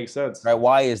 Yeah, makes sense. Right?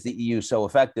 Why is the EU so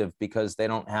effective? Because they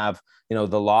don't have,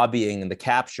 the lobbying and the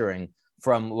capturing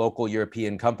from local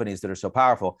European companies that are so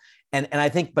powerful. And I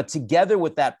think, but together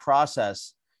with that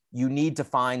process, you need to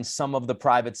find some of the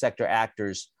private sector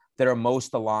actors that are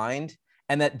most aligned.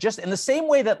 And that, just in the same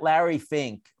way that Larry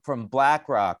Fink from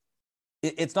BlackRock,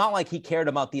 it's not like he cared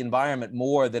about the environment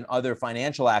more than other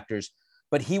financial actors,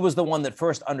 but he was the one that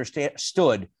first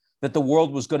understood that the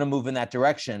world was going to move in that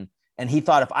direction. And he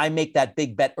thought, if I make that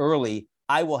big bet early,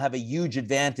 I will have a huge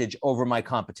advantage over my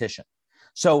competition.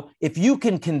 So if you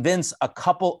can convince a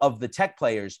couple of the tech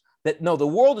players that, no, the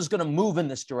world is going to move in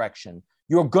this direction,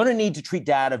 you're going to need to treat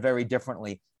data very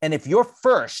differently. And if you're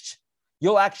first,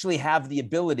 you'll actually have the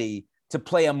ability to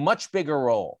play a much bigger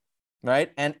role.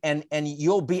 Right. And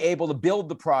you'll be able to build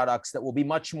the products that will be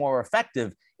much more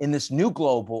effective in this new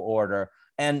global order.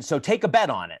 And so take a bet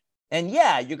on it. And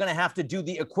yeah, you're going to have to do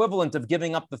the equivalent of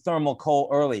giving up the thermal coal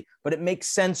early, but it makes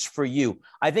sense for you.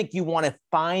 I think you want to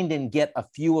find and get a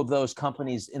few of those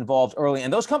companies involved early.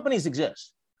 And those companies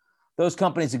exist.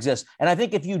 And I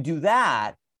think if you do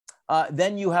that,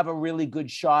 then you have a really good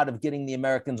shot of getting the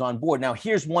Americans on board. Now,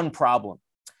 here's one problem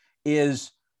is,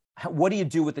 what do you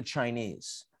do with the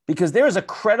Chinese? Because there is a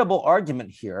credible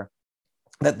argument here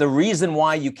that the reason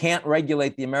why you can't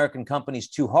regulate the American companies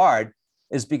too hard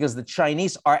is because the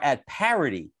Chinese are at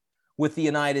parity with the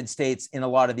United States in a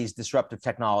lot of these disruptive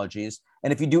technologies.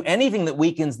 And if you do anything that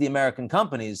weakens the American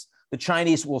companies, the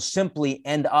Chinese will simply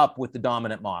end up with the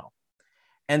dominant model.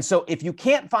 And so if you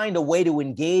can't find a way to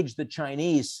engage the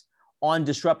Chinese on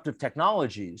disruptive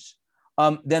technologies,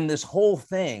 then this whole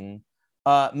thing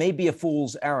may be a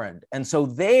fool's errand. And so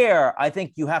there, I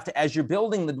think you have to, as you're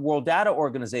building the World Data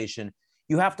Organization,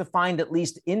 you have to find at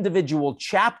least individual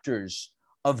chapters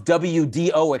of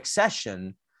WDO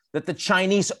accession that the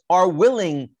Chinese are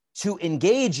willing to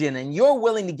engage in, and you're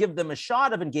willing to give them a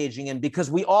shot of engaging in,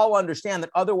 because we all understand that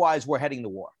otherwise we're heading to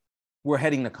war. We're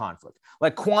heading to conflict.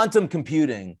 Like quantum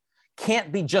computing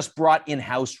can't be just brought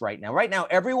in-house right now. Right now,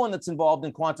 everyone that's involved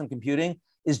in quantum computing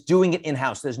is doing it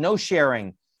in-house. There's no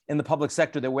sharing in the public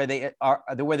sector where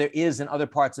there is in other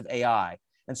parts of AI.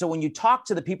 And so when you talk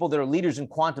to the people that are leaders in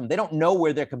quantum, they don't know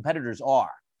where their competitors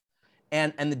are.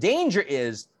 And the danger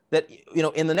is that,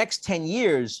 in the next 10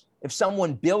 years, if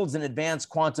someone builds an advanced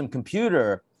quantum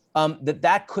computer,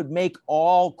 that could make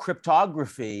all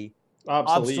cryptography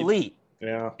obsolete.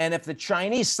 Yeah. And if the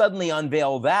Chinese suddenly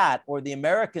unveil that, or the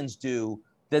Americans do,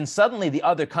 then suddenly the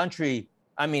other country,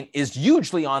 is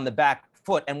hugely on the back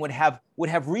foot and would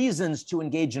have reasons to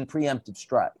engage in preemptive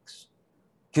strikes,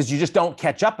 because you just don't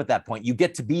catch up at that point. You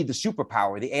get to be the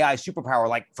superpower, the AI superpower,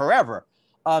 like forever,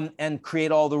 and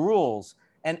create all the rules.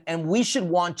 And we should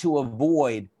want to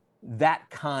avoid that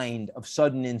kind of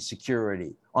sudden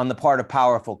insecurity on the part of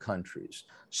powerful countries.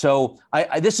 So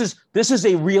this is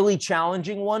a really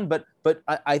challenging one, but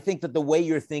I think that the way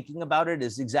you're thinking about it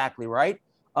is exactly right.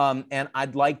 And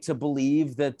I'd like to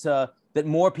believe that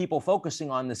more people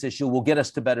focusing on this issue will get us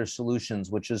to better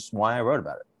solutions, which is why I wrote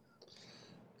about it.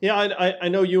 Yeah, I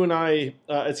know you and I,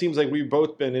 it seems like we've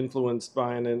both been influenced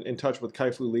by and in touch with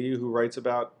Kai-Fu Lee, who writes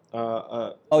about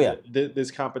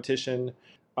this competition.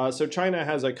 So China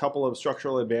has a couple of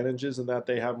structural advantages in that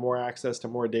they have more access to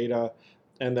more data,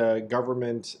 and the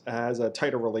government has a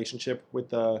tighter relationship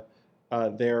with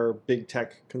their big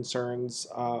tech concerns.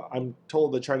 I'm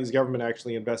told the Chinese government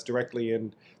actually invests directly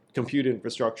in compute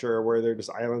infrastructure where they're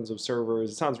just islands of servers.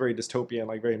 It sounds very dystopian,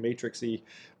 like very matrixy.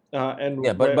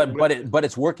 But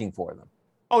it's working for them.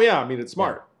 Oh yeah, it's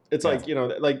smart. Yeah. It's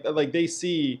like they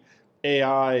see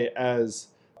AI as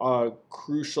a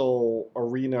crucial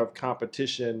arena of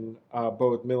competition,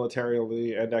 both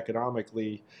militarily and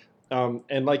economically.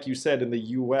 And like you said, in the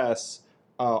U.S.,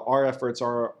 our efforts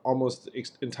are almost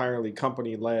entirely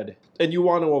company-led. And you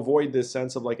want to avoid this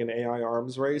sense of like an AI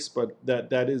arms race, but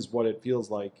that is what it feels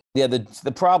like. Yeah,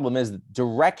 the problem is that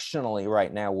directionally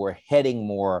right now we're heading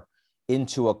more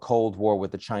into a Cold War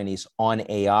with the Chinese on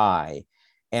AI.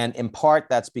 And in part,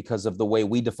 that's because of the way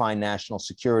we define national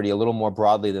security a little more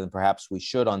broadly than perhaps we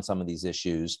should on some of these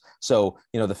issues. So,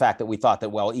 the fact that we thought that,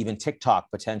 well, even TikTok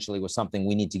potentially was something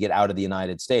we need to get out of the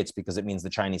United States because it means the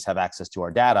Chinese have access to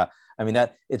our data.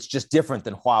 That it's just different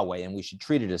than Huawei, and we should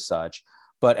treat it as such,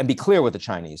 and be clear with the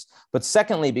Chinese. But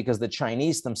secondly, because the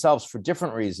Chinese themselves, for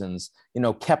different reasons,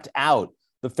 kept out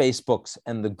the Facebooks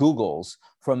and the Googles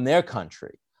from their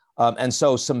country. And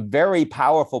so some very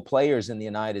powerful players in the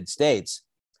United States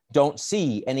don't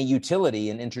see any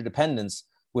utility in interdependence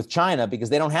with China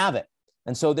because they don't have it.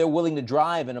 And so they're willing to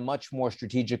drive in a much more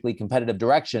strategically competitive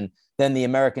direction than the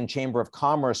American Chamber of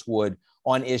Commerce would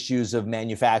on issues of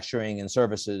manufacturing and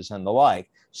services and the like.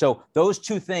 So those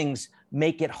two things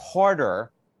make it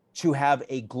harder to have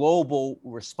a global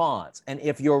response. And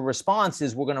if your response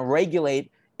is we're going to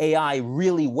regulate AI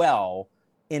really well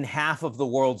in half of the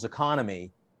world's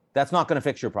economy, that's not going to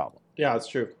fix your problem. Yeah, it's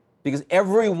true. Because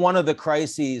every one of the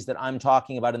crises that I'm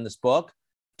talking about in this book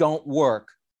don't work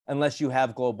unless you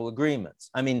have global agreements.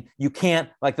 You can't,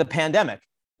 like the pandemic,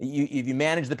 if you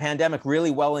manage the pandemic really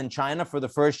well in China for the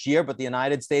first year, but the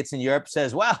United States and Europe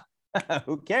says, well,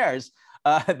 who cares?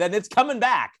 Then it's coming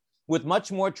back with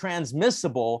much more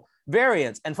transmissible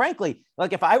variants. And frankly,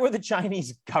 like if I were the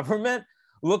Chinese government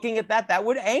looking at that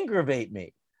would aggravate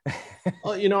me.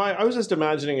 Well, I was just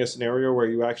imagining a scenario where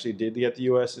you actually did get the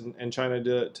U.S. and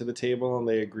China to the table and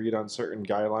they agreed on certain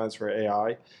guidelines for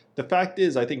AI. The fact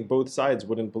is, I think both sides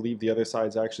wouldn't believe the other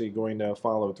side's actually going to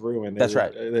follow through. And that's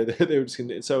right. They would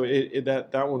just, so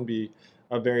that would be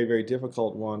a very, very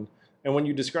difficult one. And when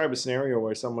you describe a scenario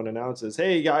where someone announces,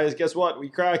 hey, guys, guess what? We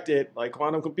cracked it. Like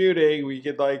quantum computing, we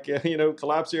could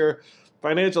collapse your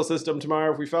financial system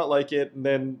tomorrow if we felt like it. And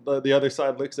then the other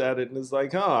side looks at it and is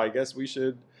like, I guess we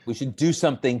should do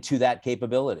something to that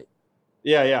capability.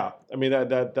 Yeah.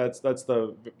 That's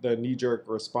the knee-jerk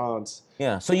response.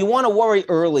 Yeah. So you want to worry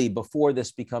early before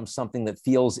this becomes something that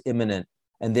feels imminent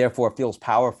and therefore feels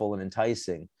powerful and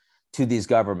enticing to these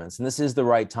governments. And this is the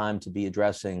right time to be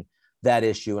addressing that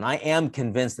issue. And I am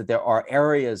convinced that there are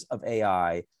areas of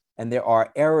AI and there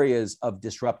are areas of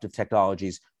disruptive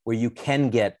technologies where you can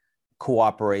get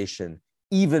cooperation,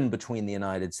 even between the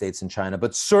United States and China,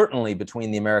 but certainly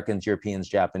between the Americans, Europeans,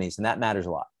 Japanese, and that matters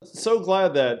a lot. So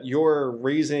glad that you're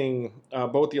raising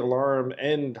both the alarm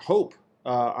and hope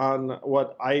on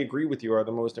what I agree with you are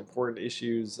the most important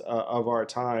issues of our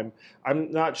time.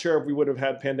 I'm not sure if we would have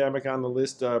had pandemic on the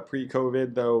list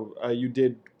pre-COVID, though you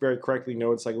did very correctly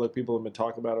note it's like, look, people have been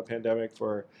talking about a pandemic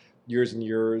for years and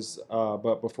years,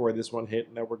 but before this one hit,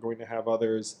 and that we're going to have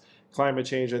others. Climate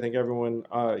change, I think everyone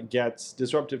gets.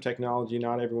 Disruptive technology,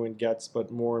 not everyone gets,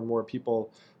 but more and more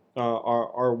people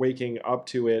are waking up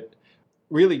to it.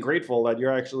 Really grateful that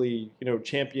you're actually,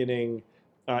 championing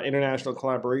international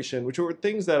collaboration, which were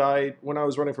things that when I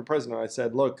was running for president, I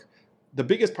said, look, the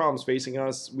biggest problems facing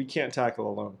us, we can't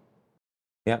tackle alone.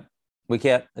 Yeah, we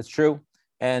can't. It's true.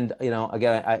 And,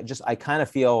 again, I kind of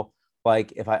feel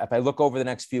like if I look over the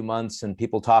next few months and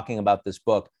people talking about this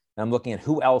book, and I'm looking at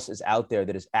who else is out there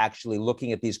that is actually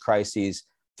looking at these crises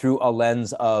through a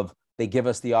lens of they give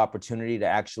us the opportunity to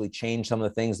actually change some of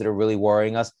the things that are really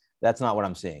worrying us. That's not what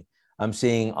I'm seeing. I'm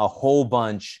seeing a whole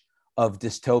bunch of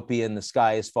dystopian, the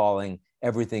sky is falling,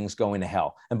 everything's going to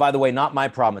hell. And by the way, not my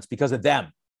problem. It's because of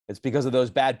them. It's because of those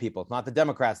bad people. It's not the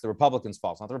Democrats, the Republicans'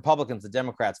 fault. It's not the Republicans, the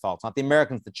Democrats' fault. It's not the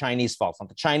Americans, the Chinese' fault. It's not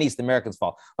the Chinese, the Americans'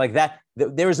 fault. Like that,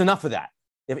 there is enough of that.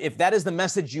 If that is the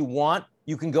message you want,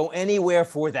 you can go anywhere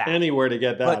for that. Anywhere to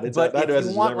get that. But if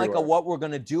you want like what we're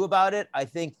going to do about it, I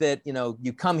think that,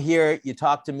 you come here, you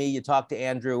talk to me, you talk to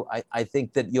Andrew. I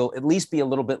think that you'll at least be a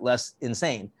little bit less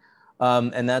insane.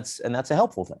 And that's a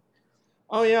helpful thing.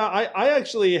 Oh, yeah. I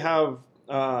actually have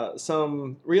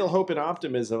some real hope and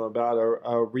optimism about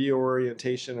a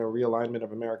reorientation or realignment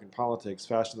of American politics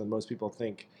faster than most people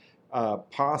think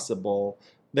possible.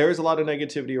 There is a lot of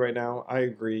negativity right now. I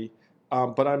agree.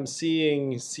 But I'm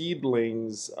seeing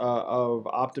seedlings of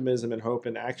optimism and hope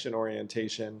and action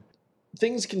orientation.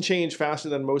 Things can change faster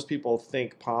than most people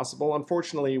think possible.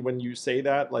 Unfortunately, when you say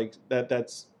that, like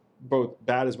that's both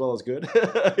bad as well as good.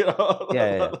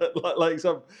 Yeah. Like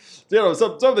some of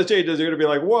the changes are going to be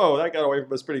like, whoa, that got away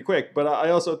from us pretty quick. But I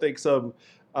also think some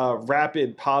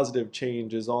rapid positive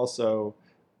change is also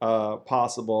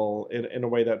possible in a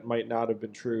way that might not have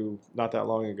been true not that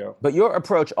long ago. But your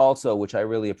approach also, which I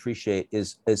really appreciate,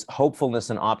 is hopefulness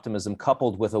and optimism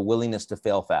coupled with a willingness to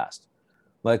fail fast.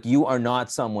 Like you are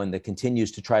not someone that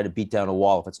continues to try to beat down a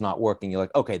wall if it's not working. You're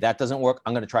like, okay, that doesn't work.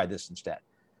 I'm going to try this instead.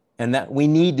 And that we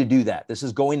need to do that. This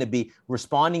is going to be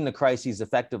responding to crises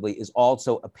effectively is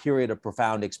also a period of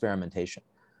profound experimentation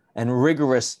and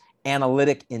rigorous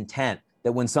analytic intent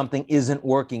that when something isn't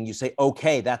working, you say,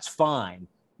 okay, that's fine.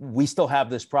 We still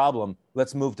have this problem.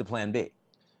 Let's move to plan B.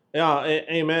 Yeah,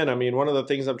 amen. I mean, one of the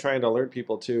things I'm trying to alert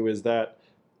people to is that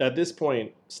at this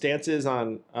point, stances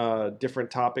on different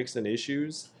topics and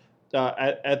issues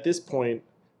at this point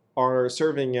are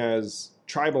serving as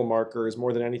tribal markers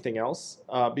more than anything else.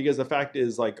 Because the fact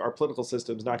is, like, our political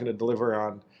system is not going to deliver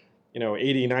on,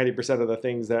 80, 90% of the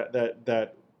things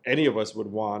that any of us would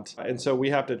want. And so we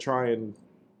have to try and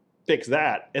fix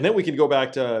that. And then we can go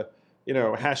back to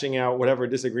hashing out whatever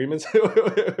disagreements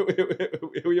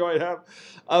we might have.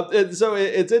 And so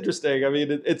it's interesting. I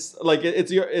mean, it's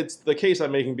the case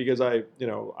I'm making because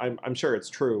I'm sure it's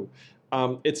true.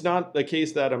 It's not the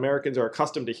case that Americans are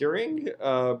accustomed to hearing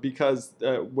because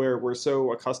we're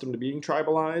so accustomed to being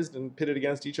tribalized and pitted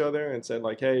against each other and said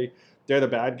like, hey, they're the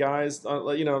bad guys.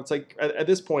 It's like at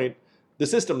this point, the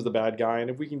system's the bad guy. And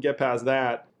if we can get past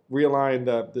that, realign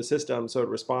the system so it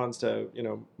responds to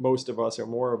most of us or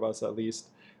more of us at least,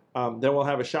 then we'll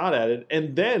have a shot at it.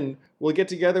 And then we'll get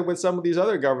together with some of these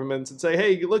other governments and say,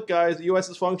 hey, look, guys, the U.S.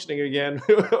 is functioning again.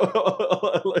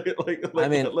 To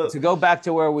go back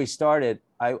to where we started,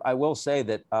 I will say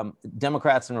that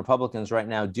Democrats and Republicans right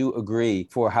now do agree,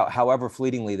 for however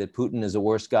fleetingly, that Putin is a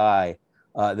worse guy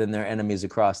than their enemies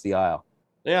across the aisle.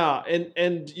 Yeah,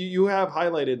 and you have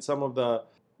highlighted some of the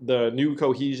new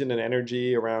cohesion and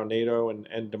energy around NATO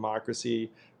and democracy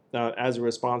as a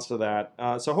response to that.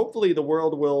 So hopefully the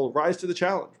world will rise to the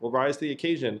challenge, will rise to the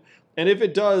occasion. And if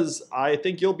it does, I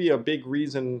think you'll be a big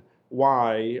reason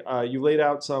why. You laid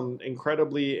out some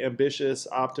incredibly ambitious,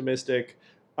 optimistic,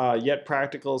 yet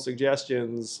practical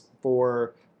suggestions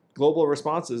for global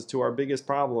responses to our biggest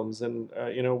problems. And,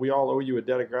 we all owe you a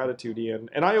debt of gratitude, Ian.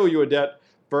 And I owe you a debt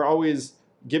for always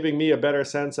giving me a better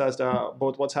sense as to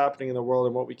both what's happening in the world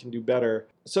and what we can do better.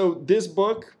 So this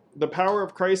book, The Power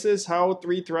of Crisis, How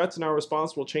 3 Threats and Our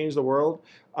Response Will Change the World,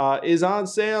 is on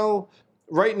sale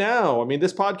right now. I mean,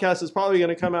 this podcast is probably going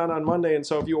to come out on Monday, and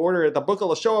so if you order it, the book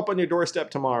will show up on your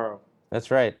doorstep tomorrow. That's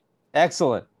right.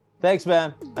 Excellent. Thanks,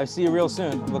 man. I see you real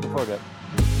soon. I'm looking forward to it.